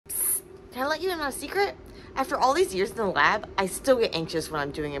Can I let you in on a secret? After all these years in the lab, I still get anxious when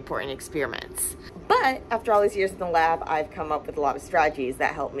I'm doing important experiments. But after all these years in the lab, I've come up with a lot of strategies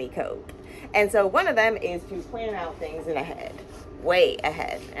that help me cope. And so one of them is to plan out things in ahead, way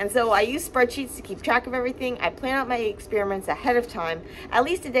ahead. And so I use spreadsheets to keep track of everything. I plan out my experiments ahead of time, at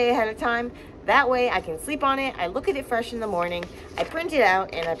least a day ahead of time. That way I can sleep on it, I look at it fresh in the morning, I print it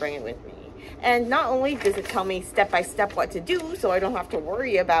out, and I bring it with me. And not only does it tell me step by step what to do, so I don't have to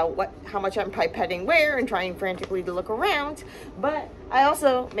worry about how much I'm pipetting where and trying frantically to look around, but I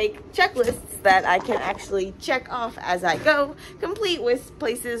also make checklists that I can actually check off as I go, complete with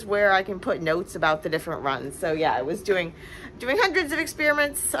places where I can put notes about the different runs. So yeah, I was doing hundreds of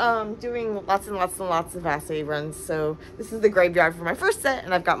experiments, doing lots and lots and lots of assay runs. So this is the graveyard for my first set,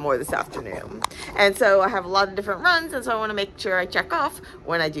 and I've got more this afternoon. And so I have a lot of different runs, and so I want to make sure I check off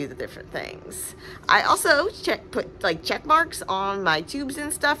when I do the different things. I also put like check marks on my tubes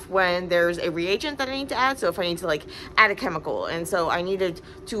and stuff when there's a reagent that I need to add. So if I need to like add a chemical, and so I needed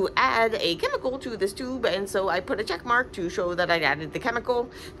to add a chemical to this tube, and so I put a check mark to show that I'd added the chemical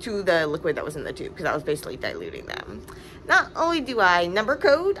to the liquid that was in the tube, because I was basically diluting them. Not only do I number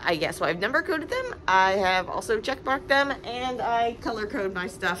code, so I've number coded them, I have also check marked them, and I color code my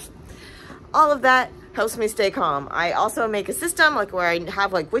stuff. All of that helps me stay calm. I also make a system like where I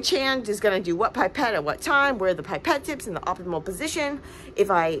have like which hand is going to do what pipette at what time, where are the pipette tips in the optimal position,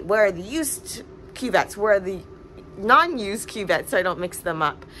 where are the used cuvettes, where are the non-used cuvettes, so I don't mix them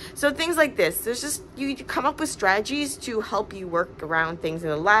up. So things like this, there's just, you come up with strategies to help you work around things in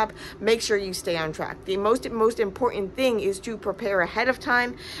the lab, make sure you stay on track. The most important thing is to prepare ahead of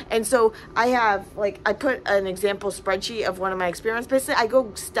time. And so I put an example spreadsheet of one of my experiments. Basically I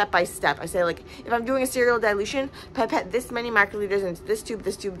go step by step. I say, like, if I'm doing a serial dilution, pipette this many microliters into this tube,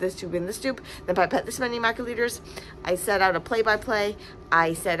 this tube, this tube, and this tube, then pipette this many microliters. I set out a play-by-play.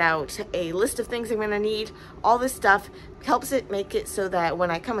 I set out a list of things I'm going to need. All this stuff helps it make it so that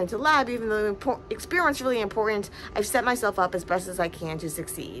when I come into lab, even though the experiment's really important, I've set myself up as best as I can to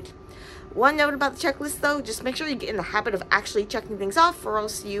succeed. One note about the checklist though, just make sure you get in the habit of actually checking things off, or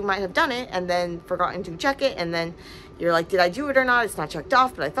else you might have done it and then forgotten to check it, and then you're like, did I do it or not? It's not checked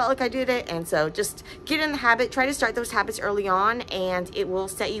off, but I felt like I did it. And so just get in the habit, try to start those habits early on, and it will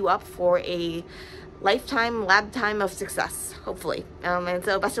set you up for a lifetime lab time of success, hopefully. And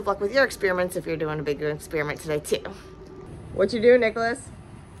so best of luck with your experiments if you're doing a big experiment today too. What you do, Nicholas?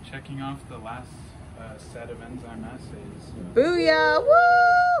 Checking off the last set of enzyme assays. Booyah!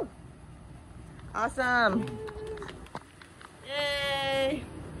 Woo! Awesome. Yay!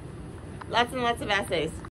 Lots and lots of assays.